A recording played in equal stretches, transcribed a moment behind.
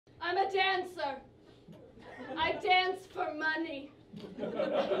I'm a dancer. I dance for money.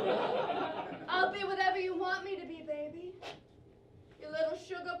 I'll be whatever you want me to be, baby. Your little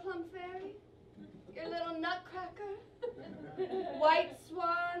sugar plum fairy? Your little nutcracker? White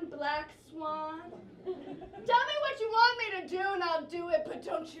swan, black swan? Tell me what you want me to do and I'll do it, but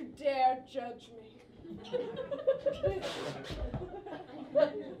don't you dare judge me.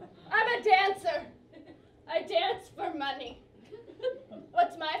 I'm a dancer. I dance for money.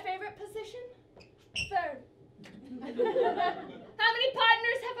 What's my favorite position? Third. How many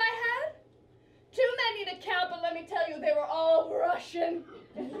partners have I had? Too many to count, but let me tell you, they were all Russian.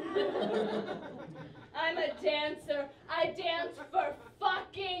 I'm a dancer. I dance for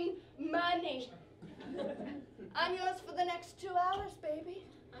fucking money. I'm yours for the next 2 hours, baby.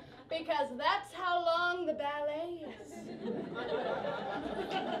 Because that's how long the ballet is.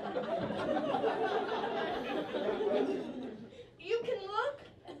 You can look,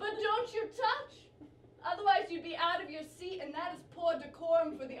 but don't you touch. Otherwise, you'd be out of your seat, and that is poor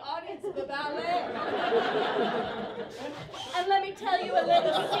decorum for the audience of the ballet. And let me tell you a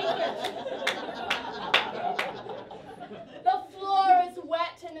little secret. The floor is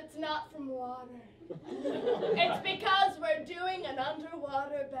wet, and it's not from water. It's because we're doing an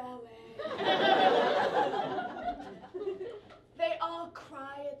underwater ballet. They all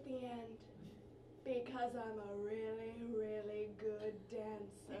cry at the end because I'm a really, really good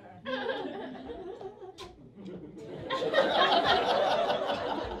dancer.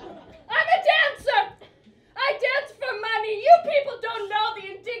 I'm a dancer! I dance for money. You people don't know the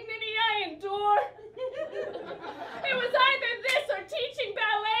indignity I endure. It was either this or teaching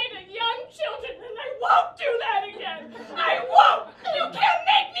ballet to young children, and I won't do that again. I won't! You can't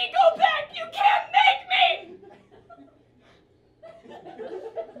make me go back! You can't make me!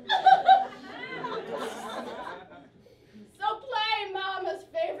 So play Mama's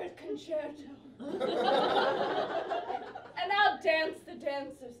favorite concerto. And I'll dance the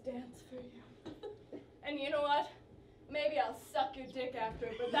dancer's dance for you. And you know what? Maybe I'll suck your dick after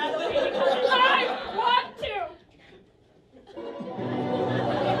it, but that'll be because I'm